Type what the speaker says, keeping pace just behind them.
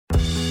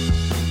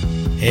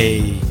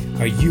Hey,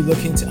 are you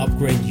looking to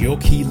upgrade your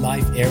key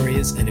life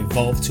areas and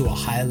evolve to a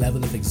higher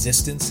level of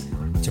existence?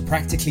 To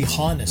practically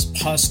harness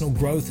personal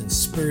growth and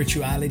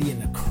spirituality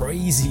in a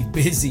crazy,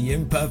 busy,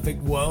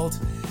 imperfect world?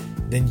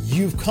 Then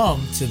you've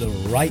come to the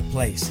right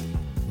place.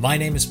 My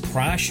name is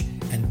Prash,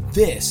 and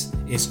this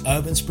is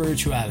Urban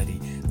Spirituality,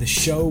 the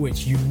show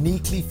which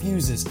uniquely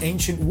fuses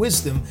ancient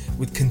wisdom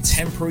with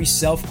contemporary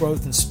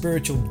self-growth and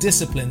spiritual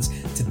disciplines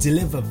to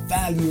deliver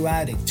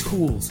value-adding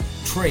tools,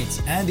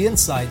 traits, and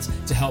insights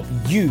to help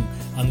you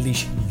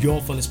unleash your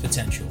fullest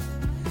potential.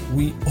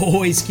 We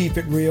always keep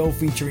it real,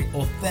 featuring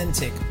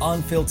authentic,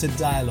 unfiltered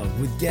dialogue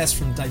with guests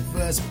from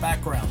diverse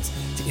backgrounds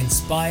to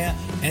inspire,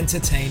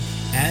 entertain,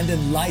 and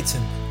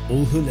enlighten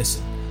all who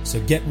listen. So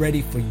get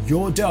ready for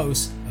your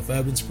dose of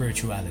urban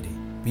spirituality.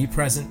 Be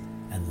present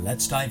and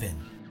let's dive in.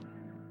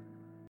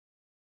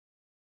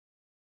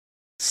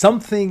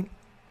 Something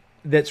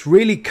that's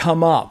really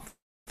come up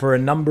for a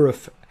number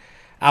of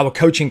our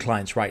coaching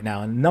clients right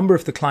now, and a number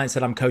of the clients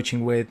that I'm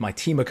coaching with, my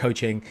team are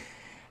coaching,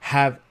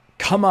 have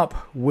come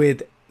up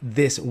with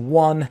this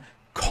one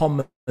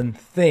common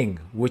thing,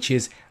 which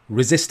is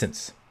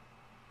resistance.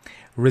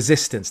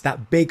 Resistance,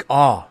 that big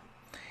R.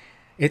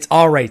 It's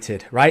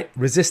R-rated, right?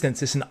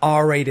 Resistance is an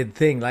R-rated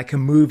thing, like a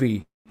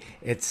movie.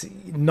 It's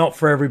not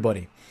for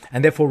everybody.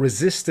 And therefore,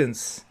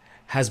 resistance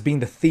has been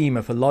the theme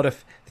of a lot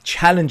of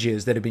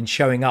challenges that have been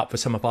showing up for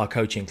some of our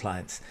coaching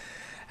clients.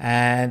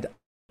 And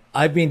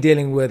I've been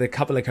dealing with a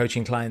couple of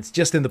coaching clients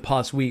just in the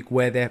past week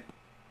where they've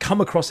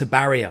come across a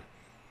barrier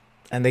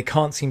and they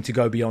can't seem to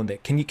go beyond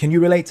it. Can you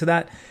relate to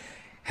that?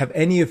 Have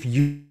any of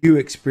you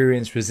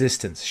experienced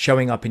resistance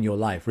showing up in your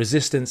life?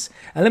 Resistance,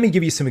 and let me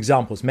give you some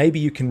examples. Maybe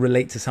you can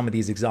relate to some of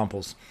these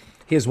examples.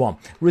 Here's one.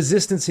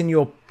 Resistance in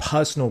your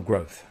personal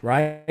growth,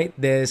 right?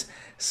 There's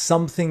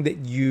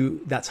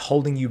something that's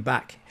holding you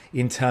back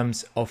in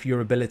terms of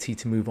your ability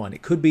to move on.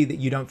 It could be that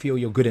you don't feel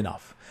you're good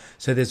enough.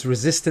 So there's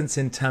resistance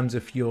in terms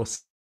of your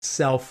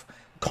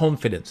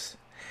self-confidence.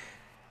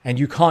 And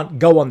you can't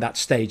go on that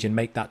stage and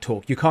make that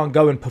talk. You can't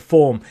go and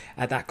perform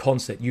at that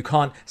concert. You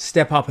can't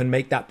step up and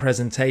make that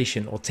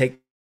presentation or take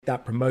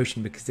that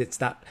promotion because it's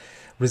that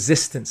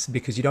resistance,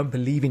 because you don't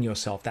believe in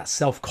yourself. That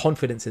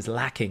self-confidence is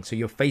lacking. So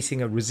you're facing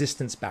a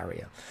resistance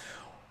barrier.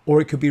 Or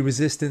it could be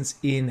resistance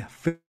in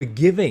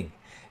forgiving.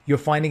 You're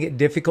finding it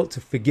difficult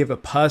to forgive a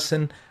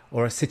person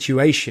or a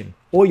situation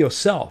or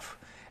yourself.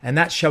 And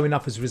that's showing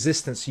up as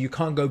resistance. So you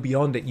can't go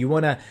beyond it. You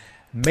want to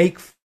make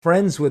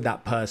friends with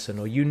that person,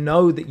 or you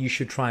know that you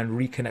should try and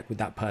reconnect with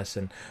that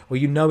person, or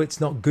you know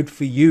it's not good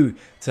for you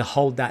to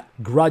hold that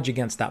grudge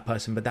against that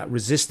person, but that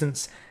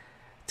resistance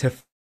to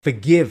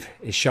forgive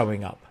is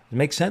showing up. Does it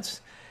make sense?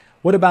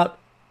 What about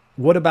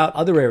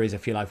other areas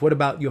of your life? What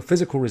about your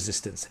physical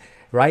resistance,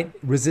 right?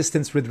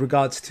 Resistance with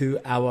regards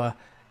to our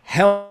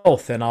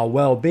health and our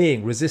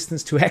well-being,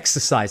 resistance to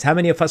exercise. How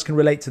many of us can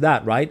relate to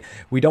that, right?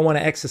 We don't want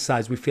to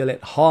exercise. We feel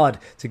it hard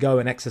to go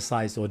and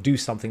exercise or do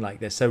something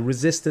like this. So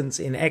resistance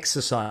in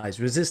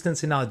exercise,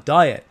 resistance in our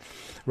diet,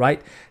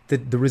 right?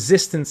 The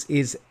resistance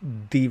is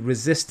the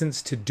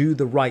resistance to do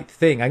the right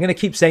thing. I'm going to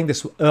keep saying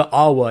this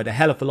R word a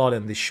hell of a lot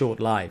in this short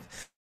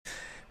live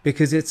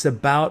because it's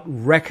about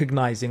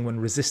recognizing when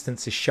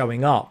resistance is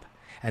showing up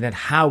and then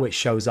how it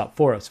shows up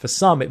for us. For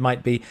some, it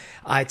might be,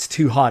 it's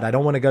too hard. I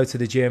don't want to go to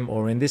the gym.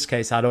 Or in this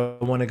case, I don't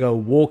want to go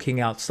walking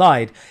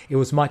outside. It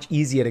was much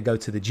easier to go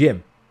to the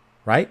gym,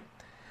 right?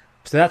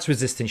 So that's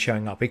resistance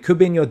showing up. It could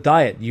be in your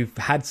diet. You've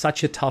had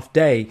such a tough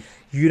day.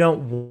 You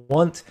don't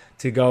want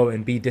to go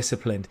and be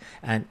disciplined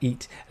and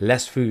eat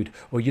less food.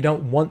 Or you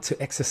don't want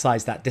to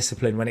exercise that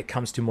discipline when it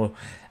comes to more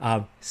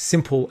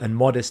simple and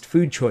modest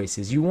food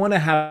choices. You want to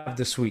have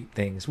the sweet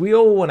things. We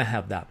all want to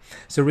have that.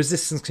 So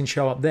resistance can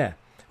show up there.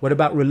 What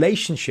about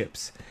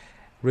relationships?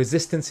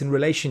 Resistance in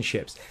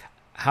relationships.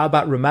 How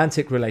about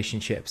romantic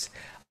relationships?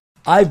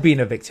 I've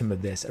been a victim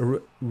of this.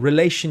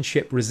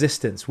 Relationship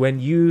resistance. When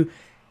you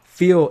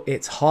feel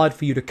it's hard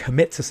for you to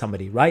commit to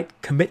somebody, right?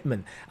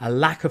 Commitment, a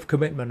lack of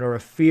commitment or a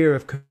fear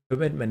of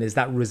commitment is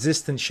that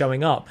resistance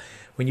showing up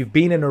when you've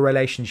been in a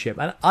relationship.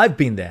 And I've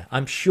been there.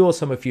 I'm sure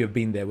some of you have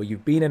been there where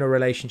you've been in a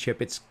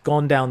relationship. It's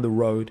gone down the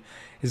road.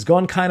 It's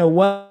gone kind of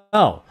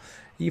well.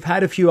 You've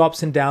had a few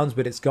ups and downs,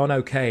 but it's gone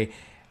okay.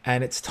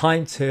 And it's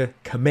time to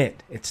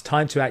commit. It's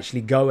time to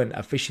actually go and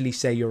officially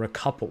say you're a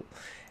couple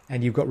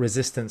and you've got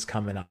resistance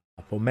coming up.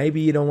 Or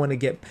maybe you don't want to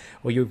get,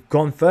 or you've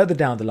gone further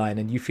down the line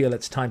and you feel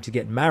it's time to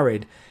get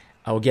married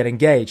or get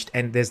engaged.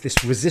 And there's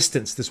this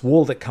resistance, this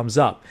wall that comes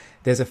up.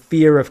 There's a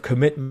fear of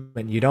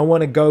commitment. You don't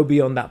want to go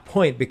beyond that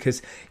point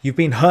because you've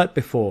been hurt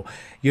before.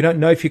 You don't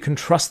know if you can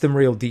trust them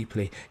real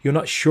deeply. You're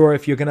not sure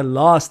if you're going to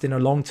last in a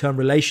long-term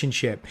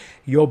relationship.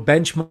 Your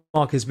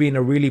benchmark has been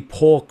a really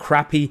poor,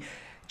 crappy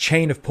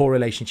chain of poor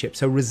relationships.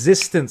 So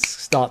resistance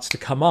starts to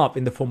come up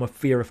in the form of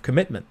fear of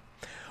commitment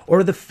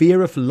or the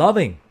fear of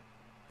loving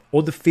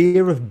or the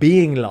fear of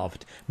being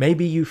loved.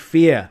 Maybe you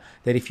fear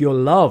that if you're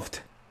loved,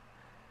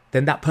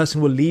 then that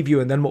person will leave you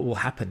and then what will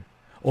happen?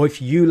 Or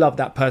if you love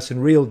that person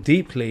real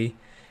deeply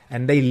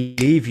and they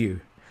leave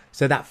you.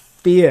 So that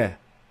fear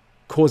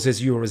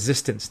causes you a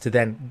resistance to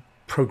then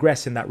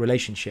progress in that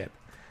relationship.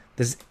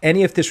 Does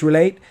any of this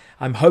relate?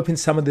 I'm hoping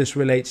some of this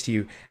relates to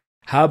you.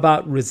 How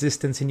about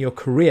resistance in your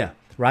career,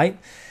 right?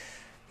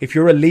 If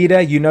you're a leader,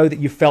 you know that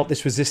you felt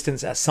this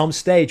resistance at some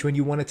stage when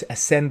you wanted to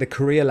ascend the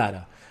career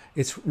ladder.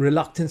 It's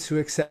reluctance to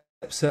accept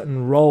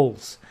certain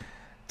roles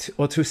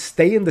or to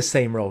stay in the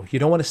same role. You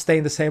don't want to stay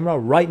in the same role.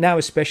 Right now,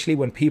 especially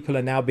when people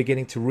are now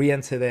beginning to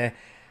re-enter their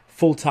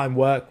full-time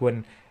work,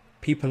 when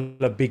people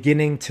are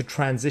beginning to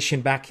transition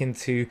back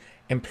into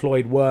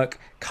employed work,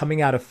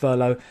 coming out of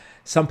furlough,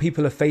 some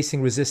people are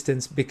facing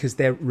resistance because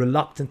they're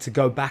reluctant to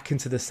go back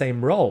into the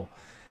same role.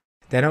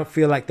 They don't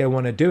feel like they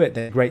want to do it.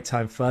 They're a great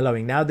time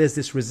furloughing. Now there's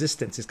this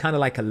resistance. It's kind of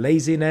like a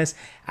laziness,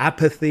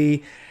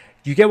 apathy.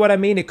 You get what I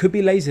mean? It could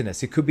be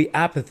laziness. It could be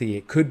apathy.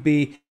 It could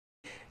be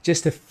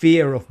just a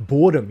fear of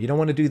boredom. You don't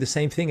want to do the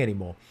same thing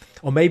anymore.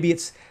 Or maybe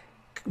it's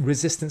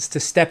resistance to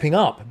stepping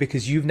up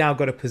because you've now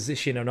got a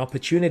position, an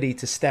opportunity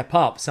to step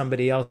up.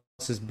 Somebody else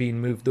has been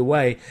moved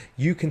away.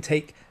 You can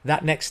take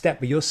that next step,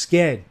 but you're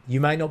scared. You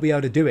might not be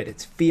able to do it.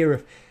 It's fear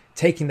of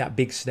taking that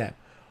big step.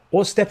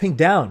 Or stepping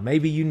down.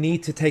 Maybe you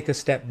need to take a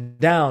step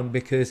down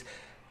because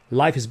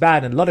life is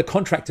bad. And a lot of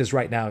contractors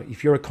right now,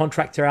 if you're a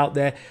contractor out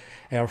there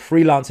or a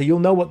freelancer, you'll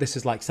know what this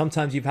is like.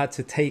 Sometimes you've had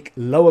to take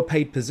lower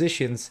paid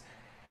positions,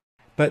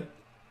 but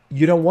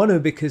you don't want to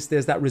because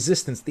there's that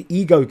resistance. The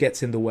ego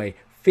gets in the way.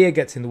 Fear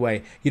gets in the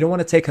way. You don't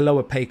want to take a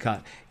lower pay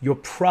cut. Your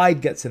pride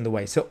gets in the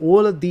way. So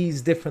all of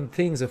these different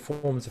things are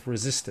forms of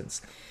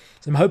resistance.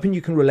 So I'm hoping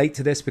you can relate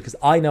to this because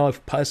I know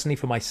personally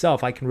for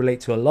myself, I can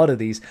relate to a lot of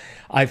these.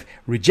 I've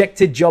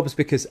rejected jobs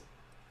because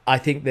I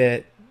think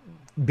they're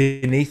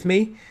beneath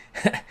me.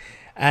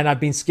 And I've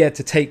been scared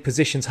to take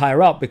positions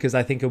higher up because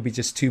I think it'll be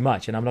just too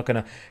much and I'm not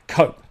going to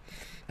cope.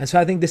 And so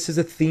I think this is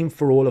a theme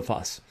for all of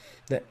us,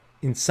 that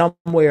in some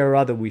way or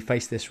other, we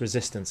face this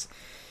resistance.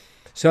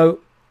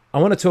 So I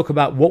want to talk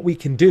about what we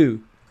can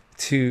do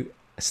to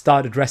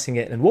start addressing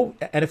it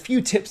and a few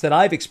tips that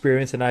I've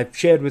experienced and I've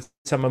shared with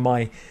some of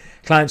my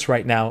clients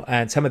right now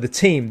and some of the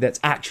team that's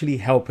actually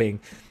helping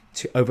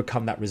to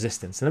overcome that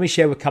resistance. And let me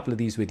share a couple of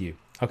these with you.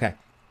 Okay.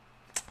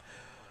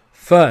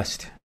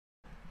 First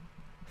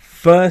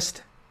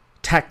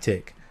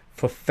tactic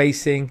for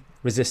facing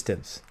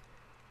resistance: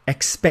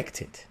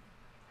 expect it.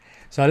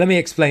 So let me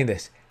explain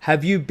this.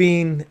 Have you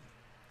been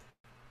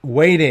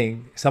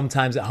waiting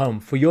sometimes at home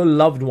for your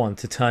loved one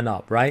to turn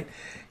up, right?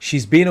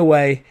 She's been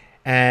away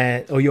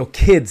or your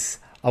kids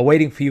are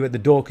waiting for you at the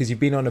door because you've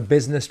been on a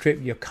business trip.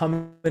 You're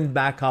coming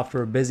back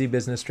after a busy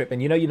business trip.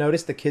 And you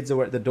notice the kids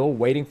are at the door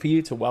waiting for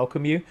you to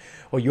welcome you,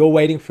 or you're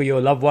waiting for your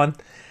loved one,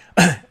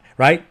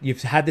 right?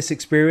 You've had this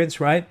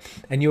experience, right?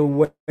 And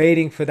you're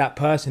waiting for that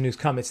person who's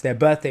come. It's their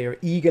birthday. You're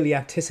eagerly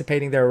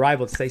anticipating their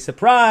arrival to say,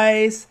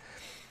 surprise.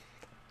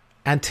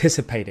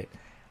 Anticipate it.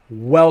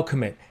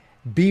 Welcome it.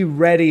 Be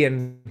ready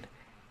and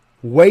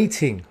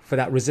waiting for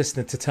that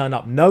resistance to turn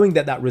up, knowing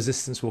that that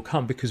resistance will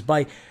come, because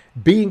by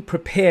being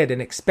prepared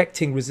and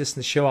expecting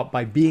resistance to show up,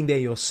 by being there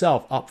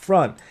yourself up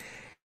front,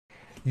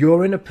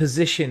 you're in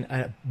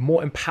a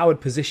more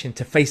empowered position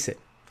to face it,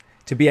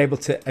 to be able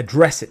to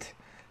address it,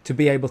 to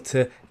be able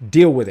to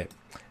deal with it.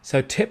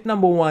 So tip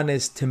number one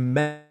is to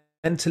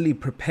mentally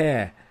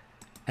prepare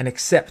and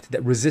accept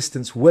that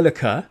resistance will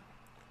occur.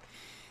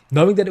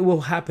 Knowing that it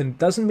will happen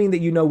doesn't mean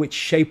that you know which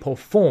shape or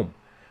form,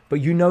 but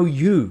you know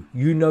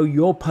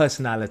your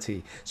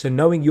personality. So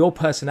knowing your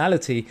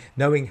personality,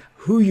 knowing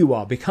who you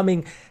are,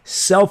 becoming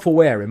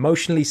self-aware,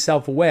 emotionally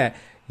self-aware,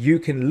 you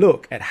can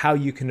look at how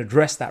you can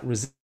address that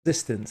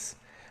resistance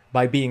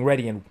by being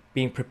ready and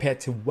being prepared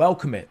to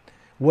welcome it,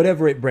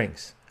 whatever it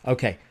brings.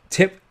 Okay,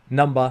 tip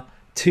number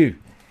 2,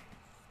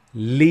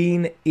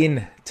 lean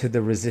into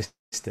the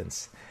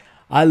resistance.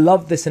 I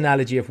love this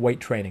analogy of weight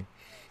training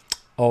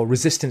or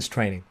resistance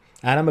training.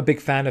 And I'm a big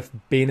fan of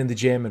being in the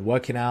gym and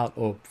working out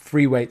or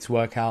free weights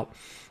workout.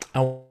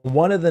 And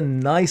one of the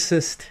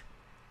nicest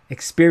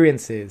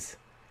experiences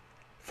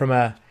from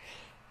a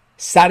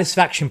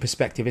satisfaction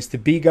perspective is to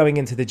be going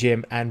into the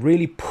gym and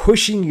really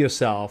pushing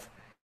yourself,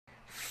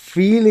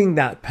 feeling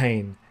that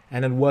pain,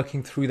 and then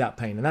working through that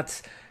pain. And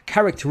that's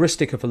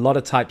characteristic of a lot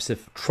of types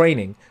of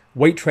training.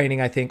 Weight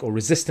training, I think, or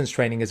resistance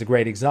training is a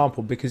great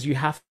example, because you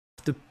have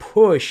to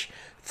push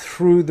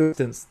through the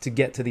distance to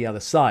get to the other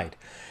side.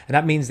 And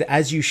that means that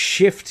as you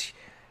shift,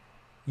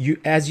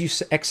 as you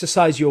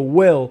exercise your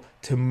will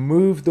to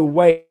move the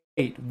weight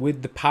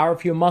with the power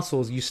of your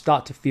muscles, you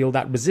start to feel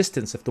that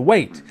resistance of the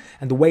weight,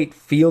 and the weight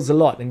feels a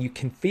lot. And you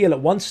can feel at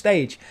one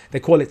stage, they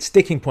call it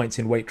sticking points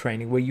in weight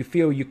training, where you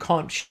feel you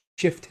can't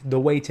shift the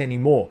weight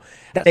anymore.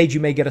 At that stage, you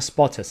may get a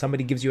spotter.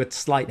 Somebody gives you a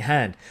slight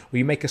hand, or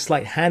you make a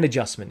slight hand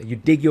adjustment, and you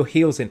dig your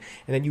heels in,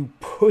 and then you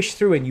push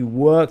through and you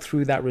work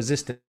through that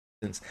resistance.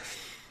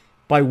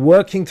 By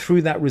working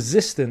through that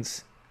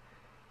resistance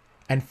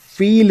and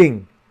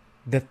feeling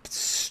the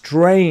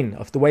strain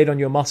of the weight on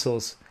your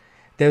muscles,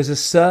 there's a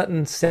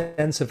certain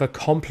sense of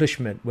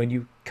accomplishment when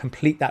you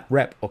complete that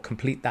rep or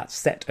complete that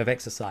set of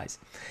exercise.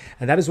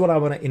 And that is what I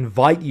want to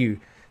invite you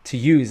to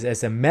use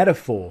as a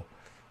metaphor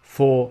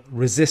for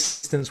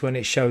resistance when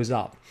it shows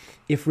up.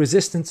 If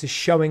resistance is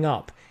showing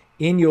up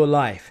in your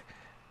life,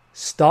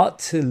 start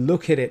to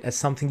look at it as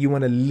something you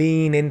want to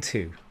lean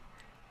into.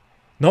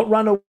 Not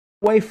run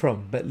away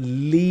from, but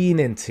lean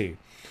into.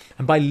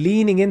 And by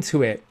leaning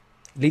into it,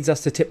 leads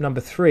us to tip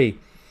number 3.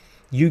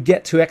 You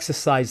get to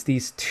exercise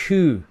these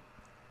 2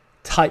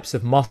 types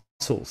of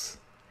muscles.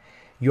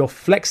 Your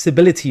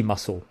flexibility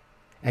muscle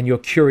and your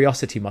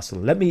curiosity muscle.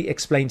 Let me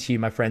explain to you,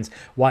 my friends,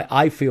 why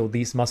I feel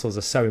these muscles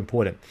are so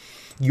important.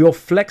 Your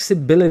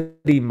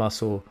flexibility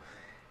muscle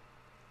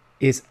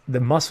is the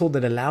muscle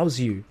that allows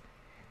you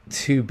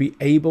to be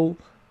able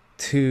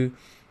to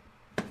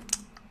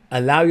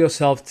allow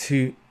yourself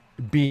to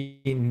be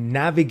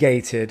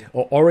navigated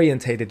or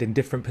orientated in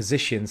different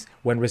positions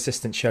when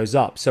resistance shows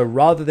up. So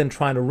rather than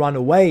trying to run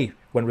away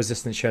when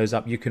resistance shows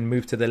up, you can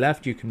move to the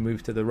left, you can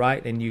move to the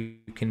right, and you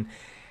can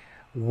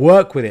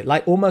work with it,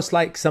 like almost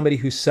like somebody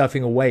who's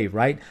surfing a wave,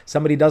 right?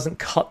 Somebody doesn't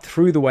cut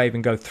through the wave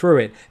and go through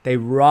it, they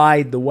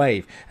ride the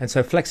wave. And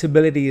so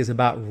flexibility is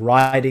about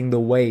riding the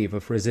wave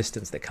of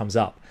resistance that comes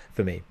up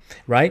for me,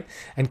 right?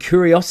 And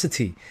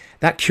curiosity,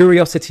 that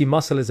curiosity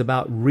muscle is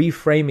about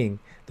reframing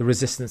the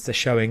resistance that's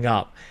showing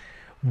up.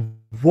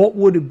 What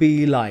would it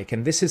be like,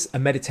 and this is a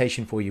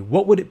meditation for you,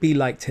 what would it be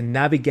like to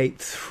navigate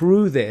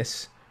through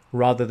this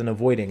rather than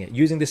avoiding it?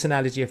 Using this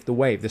analogy of the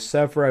wave, the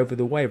surfer over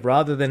the wave,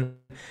 rather than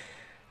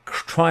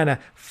trying to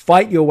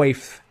fight your way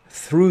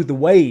through the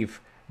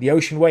wave, the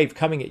ocean wave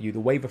coming at you, the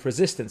wave of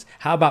resistance.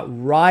 How about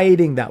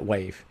riding that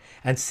wave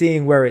and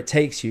seeing where it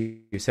takes you?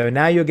 So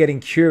now you're getting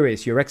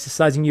curious. You're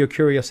exercising your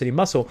curiosity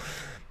muscle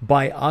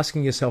by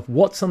asking yourself,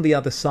 what's on the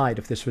other side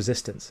of this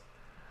resistance?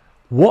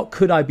 What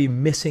could I be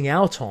missing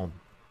out on?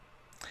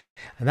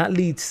 And that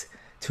leads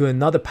to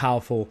another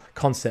powerful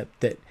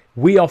concept that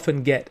we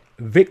often get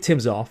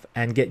victims of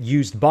and get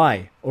used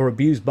by or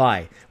abused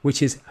by,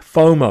 which is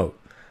FOMO.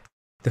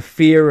 The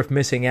fear of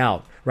missing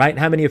out, right?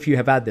 How many of you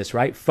have had this,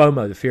 right?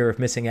 FOMO, the fear of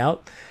missing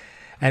out.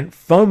 And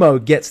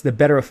FOMO gets the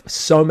better of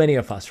so many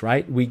of us,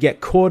 right? We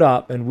get caught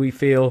up and we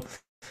feel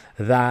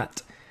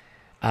that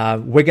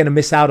we're going to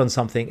miss out on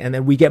something, and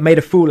then we get made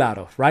a fool out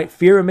of, right?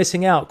 Fear of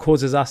missing out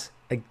causes us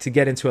to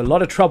get into a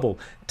lot of trouble.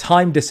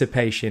 Time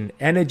dissipation,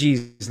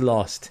 energy is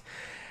lost,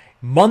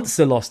 months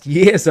are lost,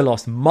 years are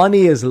lost,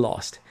 money is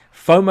lost.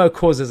 FOMO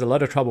causes a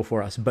lot of trouble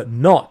for us, but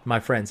not, my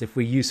friends, if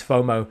we use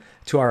FOMO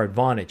to our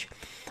advantage.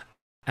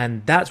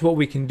 And that's what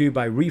we can do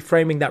by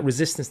reframing that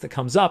resistance that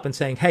comes up and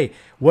saying, hey,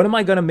 what am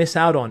I going to miss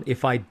out on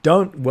if I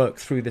don't work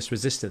through this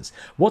resistance?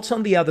 What's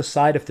on the other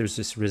side of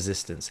this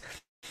resistance?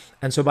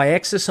 And so by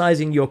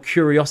exercising your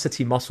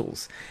curiosity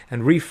muscles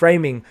and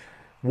reframing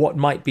what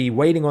might be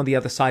waiting on the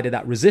other side of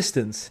that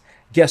resistance,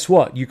 guess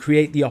what? You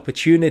create the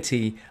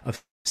opportunity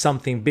of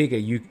something bigger.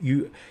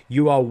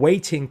 You are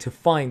waiting to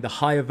find the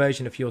higher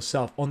version of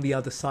yourself on the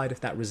other side of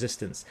that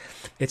resistance.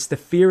 It's the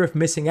fear of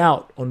missing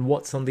out on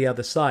what's on the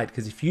other side,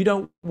 because if you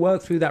don't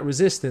work through that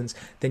resistance,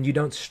 then you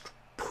don't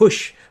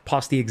push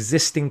past the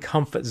existing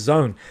comfort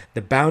zone,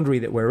 the boundary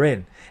that we're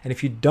in. And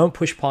if you don't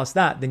push past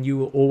that, then you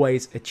will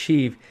always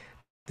achieve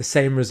the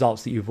same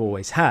results that you've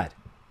always had.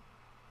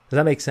 Does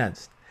that make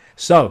sense?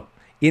 So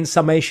in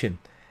summation,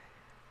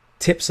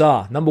 tips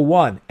are, number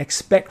 1,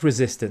 expect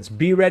resistance.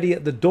 Be ready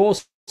at the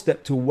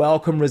doorstep to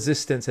welcome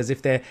resistance as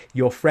if they're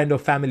your friend or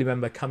family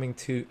member coming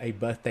to a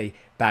birthday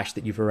bash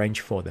that you've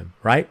arranged for them,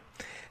 right?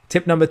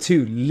 Tip number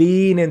 2,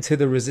 lean into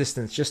the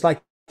resistance. Just like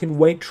in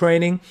weight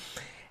training,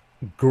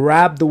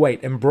 grab the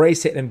weight,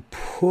 embrace it, and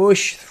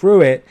push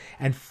through it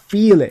and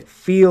feel it.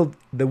 Feel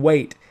the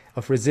weight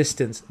of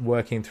resistance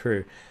working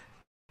through.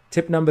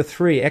 Tip number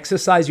 3,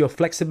 exercise your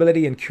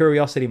flexibility and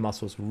curiosity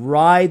muscles.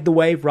 Ride the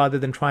wave rather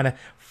than trying to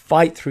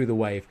fight through the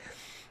wave.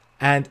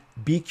 And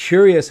be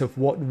curious of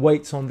what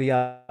waits on the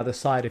other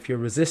side of your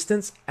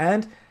resistance,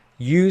 and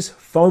use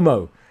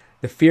FOMO,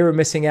 the fear of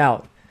missing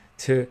out,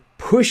 to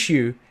push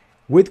you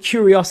with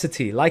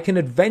curiosity, like an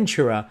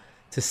adventurer,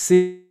 to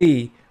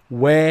see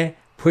where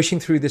pushing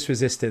through this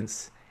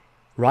resistance,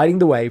 riding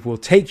the wave, will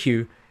take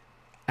you.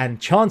 And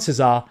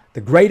chances are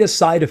the greater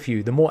side of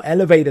you, the more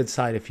elevated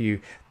side of you,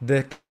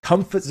 the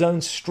comfort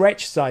zone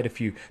stretch side of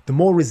you, the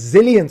more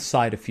resilient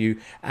side of you,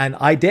 and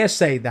I dare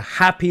say the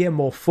happier,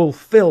 more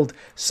fulfilled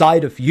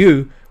side of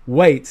you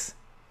waits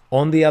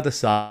on the other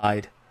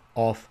side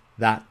of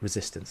that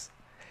resistance.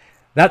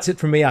 That's it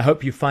from me. I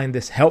hope you find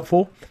this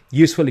helpful,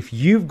 useful. If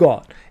you've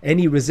got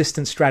any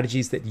resistance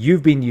strategies that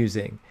you've been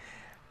using,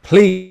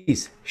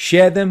 please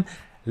share them.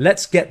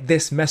 Let's get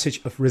this message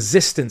of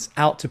resistance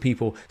out to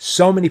people.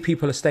 So many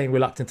people are staying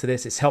reluctant to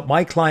this. It's helped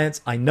my clients.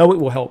 I know it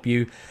will help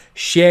you.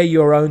 Share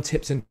your own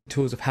tips and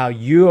tools of how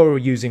you are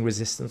using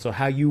resistance, or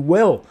how you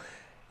will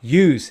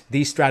use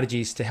these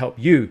strategies to help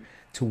you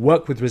to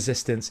work with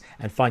resistance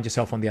and find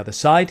yourself on the other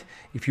side.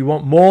 If you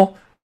want more,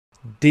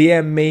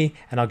 DM me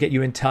and I'll get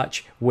you in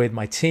touch with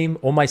my team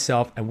or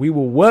myself, and we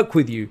will work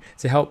with you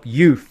to help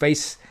you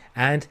face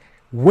and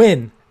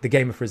win the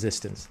game of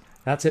resistance.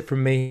 That's it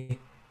from me.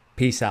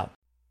 Peace out.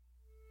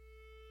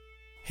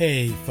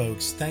 Hey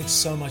folks, thanks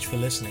so much for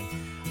listening.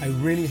 I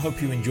really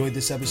hope you enjoyed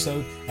this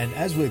episode, and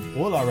as with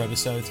all our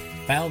episodes,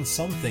 found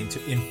something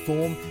to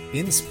inform,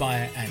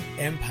 inspire, and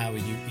empower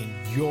you in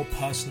your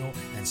personal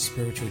and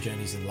spiritual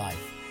journeys in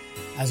life.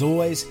 As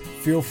always,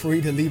 feel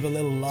free to leave a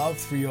little love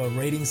through your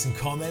ratings and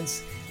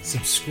comments,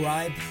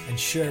 subscribe, and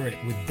share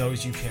it with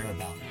those you care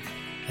about.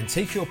 And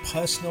take your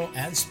personal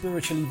and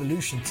spiritual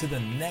evolution to the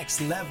next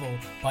level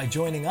by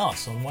joining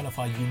us on one of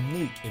our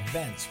unique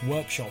events,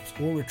 workshops,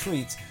 or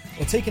retreats,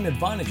 or taking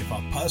advantage of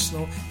our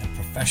personal and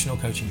professional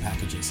coaching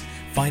packages.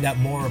 Find out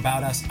more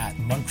about us at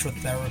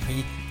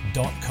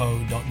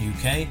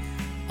mantratherapy.co.uk.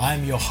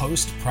 I'm your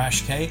host,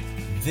 Prash K.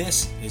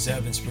 This is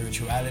Urban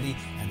Spirituality,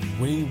 and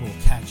we will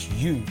catch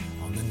you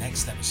on the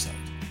next episode.